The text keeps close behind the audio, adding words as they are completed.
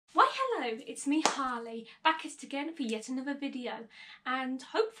Hello, it's me Harley, back at it again for yet another video, and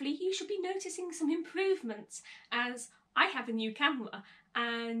hopefully you should be noticing some improvements as I have a new camera,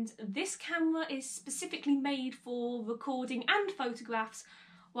 and this camera is specifically made for recording and photographs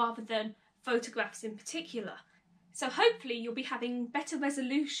rather than photographs in particular. So hopefully you'll be having better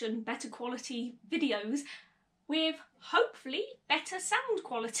resolution, better quality videos with hopefully better sound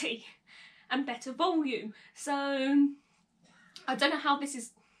quality and better volume. So I don't know how this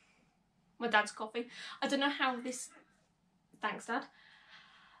is. My dad's coughing. I don't know how this... Thanks, Dad.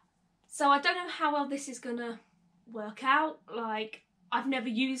 So I don't know how well this is gonna work out. Like, I've never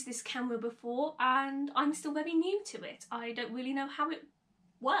used this camera before and I'm still very new to it. I don't really know how it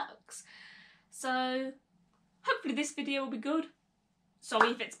works. So hopefully this video will be good. Sorry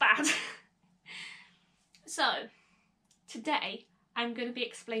if it's bad. So today I'm going to be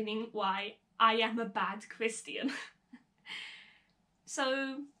explaining why I am a bad Christian.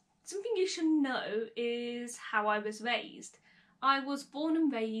 So something you should know is how I was raised. I was born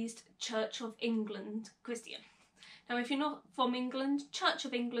and raised Church of England Christian. Now if you're not from England, Church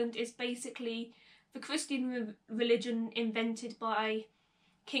of England is basically the Christian religion invented by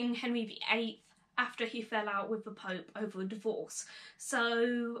King Henry VIII after he fell out with the Pope over a divorce.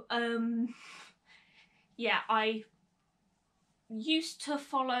 So yeah, I used to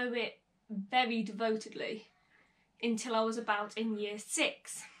follow it very devotedly until I was about in year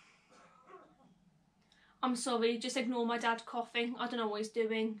 6. I'm sorry, just ignore my dad coughing. I don't know what he's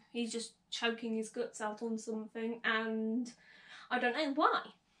doing. He's just choking his guts out on something and I don't know why.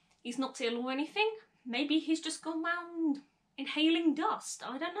 He's not ill or anything. Maybe he's just gone round inhaling dust.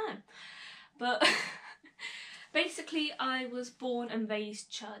 I don't know. But basically I was born and raised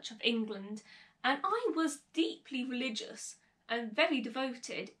Church of England and I was deeply religious and very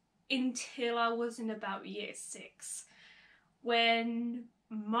devoted until I was in about year 6, when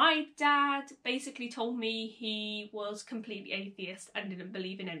my dad basically told me he was completely atheist and didn't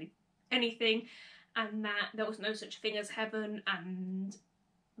believe in anything, and that there was no such thing as heaven and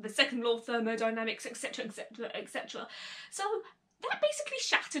the second law of thermodynamics, etc, etc, etc. So that basically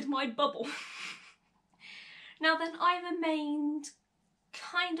shattered my bubble. Now then, I remained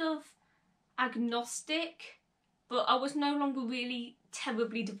kind of agnostic, but I was no longer really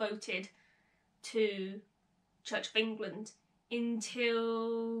terribly devoted to Church of England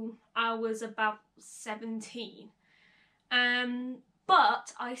until I was about 17.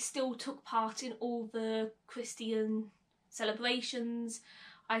 But I still took part in all the Christian celebrations.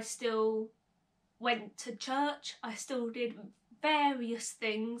 I still went to church. I still did various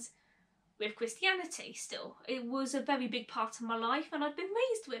things with Christianity still. It was a very big part of my life and I'd been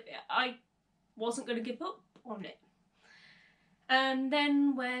raised with it. I wasn't going to give up on it. And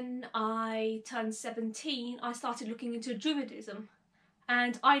then when I turned 17, I started looking into Druidism,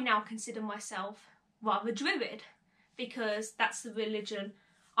 and I now consider myself rather Druid because that's the religion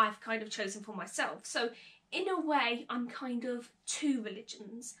I've kind of chosen for myself. So in a way, I'm kind of two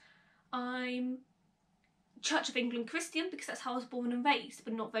religions. I'm Church of England Christian because that's how I was born and raised,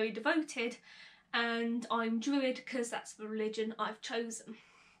 but not very devoted, and I'm Druid because that's the religion I've chosen.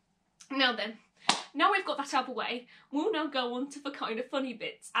 Now then, now we've got that out of the way, we'll now go on to the kind of funny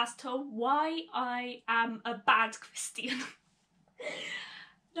bits as to why I am a bad Christian.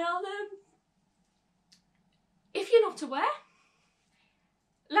 Now then, if you're not aware,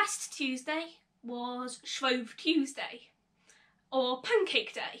 last Tuesday was Shrove Tuesday, or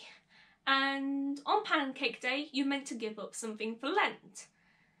Pancake Day, and on Pancake Day you're meant to give up something for Lent,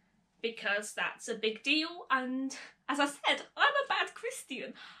 because that's a big deal, and as I said, I'm a bad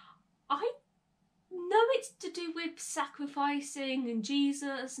Christian. I know it's to do with sacrificing and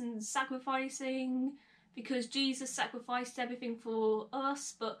Jesus and sacrificing because Jesus sacrificed everything for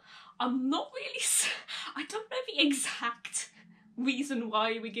us, but I'm not really... I don't know the exact reason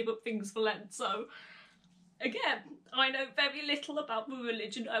why we give up things for Lent, so again, I know very little about the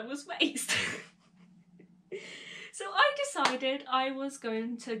religion I was raised. So I decided I was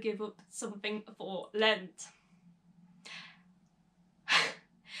going to give up something for Lent.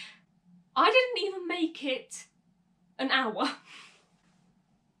 I didn't even make it an hour. I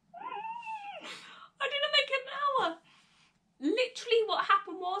didn't make it an hour. Literally what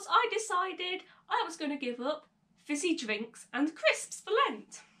happened was I decided I was going to give up fizzy drinks and crisps for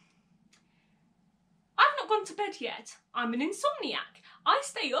Lent. I've not gone to bed yet. I'm an insomniac. I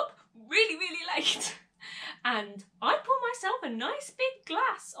stay up really, really late. And I pour myself a nice big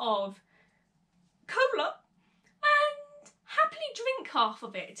glass of cola and happily drink half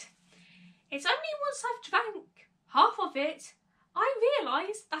of it. It's only once I've drank half of it, I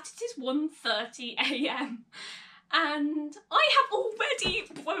realise that it is 1:30 AM and I have already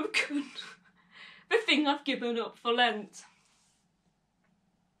broken everything I've given up for Lent.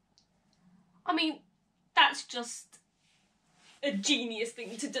 I mean, that's just a genius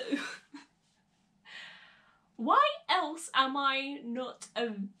thing to do. Why else am I not a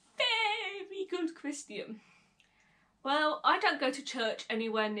very good Christian? Well, I don't go to church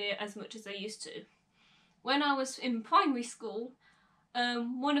anywhere near as much as I used to. When I was in primary school,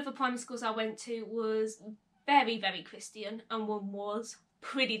 one of the primary schools I went to was very, very Christian, and one was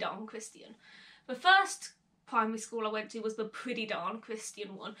pretty darn Christian. The first primary school I went to was the pretty darn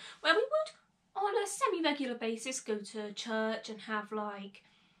Christian one, where we would, on a semi-regular basis, go to church and have, like,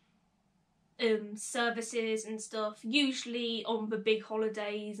 services and stuff, usually on the big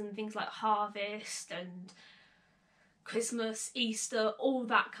holidays and things like Harvest and Christmas, Easter, all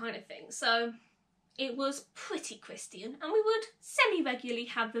that kind of thing. So it was pretty Christian, and we would semi-regularly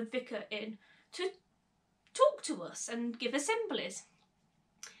have the vicar in to talk to us and give assemblies.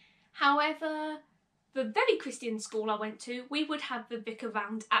 However, the very Christian school I went to, we would have the vicar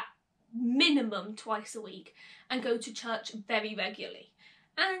round at minimum twice a week and go to church very regularly.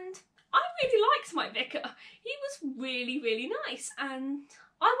 And I really liked my vicar. He was really, really nice, and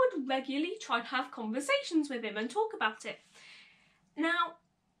I would regularly try and have conversations with him and talk about it. Now,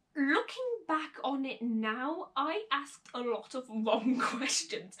 looking back on it now, I asked a lot of wrong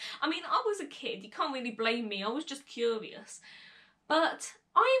questions. I mean, I was a kid, you can't really blame me, I was just curious. But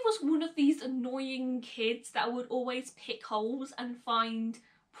I was one of these annoying kids that would always pick holes and find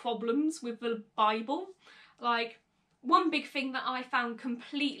problems with the Bible. Like, one big thing that I found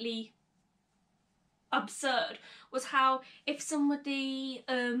completely absurd was how if somebody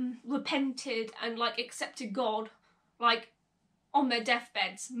repented and like accepted God, like on their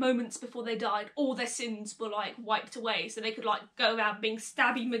deathbeds, moments before they died, all their sins were like wiped away, so they could like go around being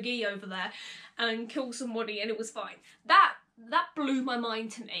Stabby McGee over there and kill somebody and it was fine. That blew my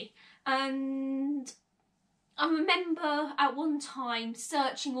mind to me. And I remember at one time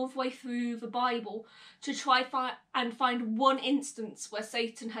searching all the way through the Bible to try and find one instance where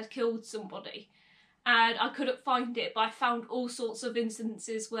Satan had killed somebody. And I couldn't find it, but I found all sorts of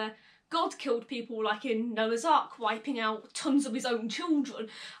instances where God killed people, like in Noah's Ark, wiping out tons of his own children.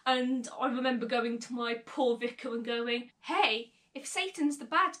 And I remember going to my poor vicar and going, hey, if Satan's the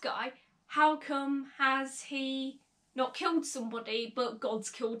bad guy, how come has he not killed somebody, but God's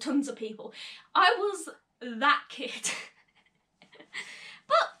killed tons of people? I was that kid.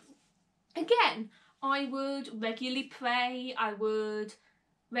 But again, I would regularly pray, I would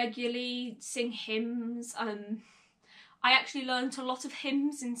regularly sing hymns. I actually learnt a lot of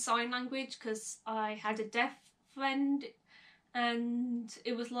hymns in sign language because I had a deaf friend, and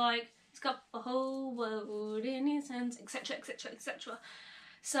it was like, he's got the whole world in his hands, etc, etc, etc.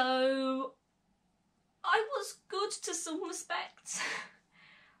 So I was good to some respects,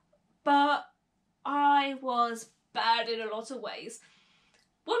 but I was bad in a lot of ways.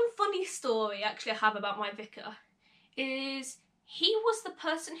 One funny story actually I have about my vicar is he was the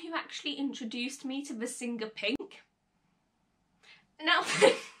person who actually introduced me to the singer Pink. Now,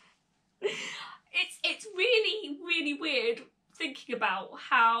 it's really, really weird thinking about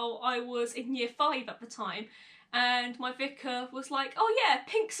how I was in year 5 at the time, and my vicar was like, oh yeah,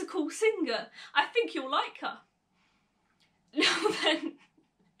 Pink's a cool singer, I think you'll like her. Now then,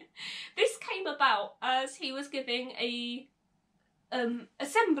 this came about as he was giving a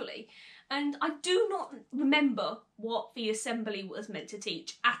assembly, and I do not remember what the assembly was meant to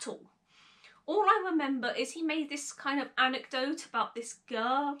teach at all. All I remember is he made this kind of anecdote about this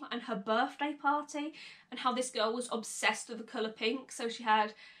girl and her birthday party, and how this girl was obsessed with the colour pink. So she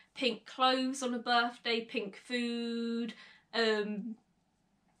had pink clothes on her birthday, pink food, and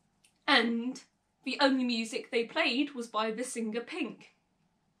the only music they played was by the singer Pink.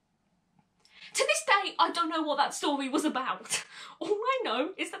 To this day, I don't know what that story was about. All I know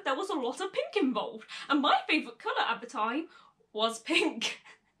is that there was a lot of pink involved, and my favourite colour at the time was pink.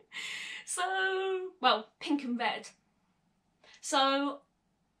 So, well, pink and red. So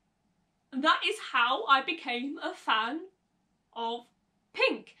that is how I became a fan of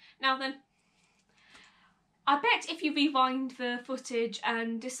Pink. Now then, I bet if you rewind the footage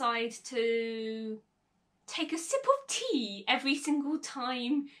and decide to take a sip of tea every single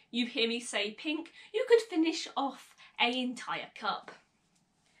time you hear me say Pink, you could finish off an entire cup.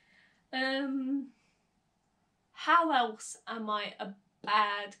 How else am I a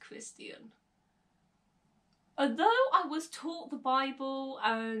bad Christian? Although I was taught the Bible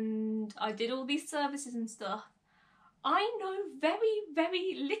and I did all these services and stuff, I know very,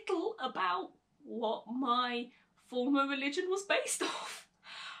 very little about what my former religion was based off.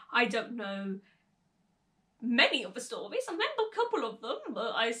 I don't know many of the stories. I remember a couple of them,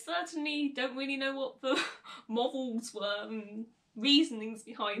 but I certainly don't really know what the morals were and reasonings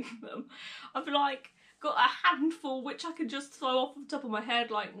behind them. I've like got a handful which I could just throw off the top of my head,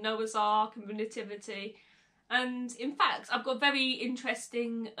 like Noah's Ark and the Nativity. And in fact, I've got a very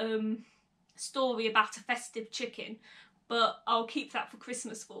interesting story about a festive chicken, but I'll keep that for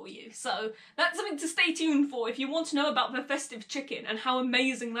Christmas for you. So that's something to stay tuned for if you want to know about the festive chicken and how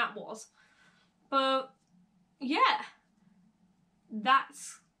amazing that was. But yeah,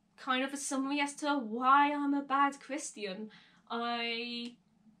 that's kind of a summary as to why I'm a bad Christian. I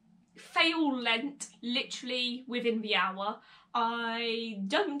fail Lent literally within the hour. I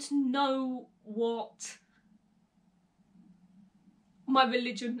don't know what my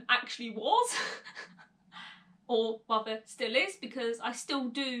religion actually was, or rather still is, because I still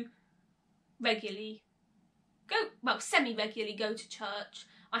do regularly go, well, semi-regularly go to church.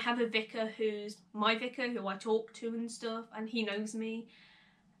 I have a vicar who's my vicar, who I talk to and stuff, and he knows me.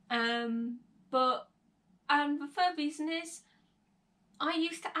 And the third reason is I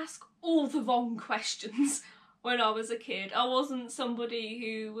used to ask all the wrong questions when I was a kid. I wasn't somebody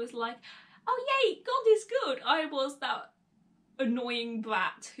who was like, oh yay, God is good. I was that annoying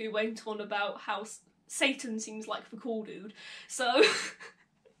brat who went on about how Satan seems like the cool dude. So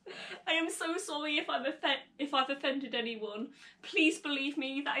I am so sorry if I've offended anyone. Please believe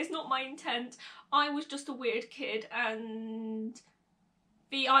me, that is not my intent. I was just a weird kid, and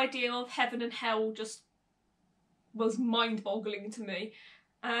the idea of heaven and hell just was mind-boggling to me.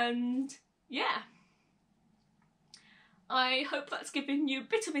 And yeah, I hope that's given you a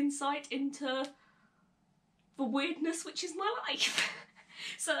bit of insight into the weirdness which is my life.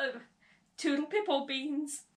 So, toodle pip old beans.